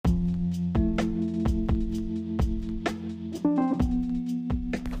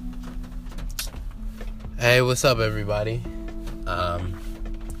Hey, what's up, everybody?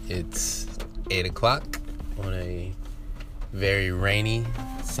 It's 8 o'clock on a very rainy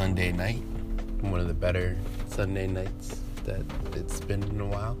Sunday night. One of the better Sunday nights that it's been in a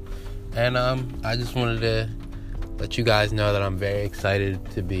while. And I just wanted to let you guys know that I'm very excited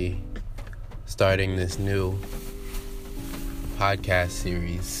to be starting this new podcast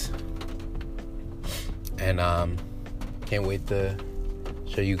series. And can't wait to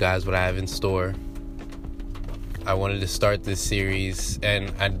show you guys what I have in store. I wanted to start this series,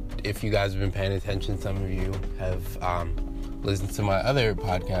 and if you guys have been paying attention, some of you have listened to my other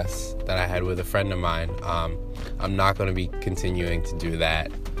podcasts that I had with a friend of mine. I'm not going to be continuing to do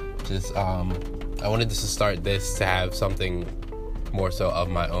that. Just I wanted to start this to have something more so of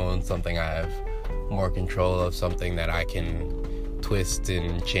my own, something I have more control of, something that I can twist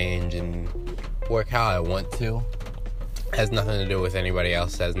and change and work how I want to. Has nothing to do with anybody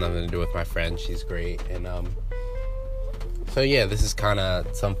else, has nothing to do with my friend. She's great. And so yeah, this is kind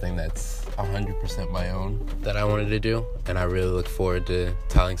of something that's 100% my own that I wanted to do, and I really look forward to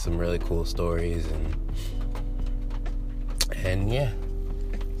telling some really cool stories and yeah.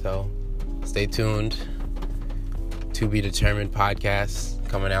 So stay tuned. To be determined podcast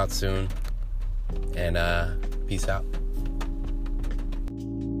coming out soon, and peace out.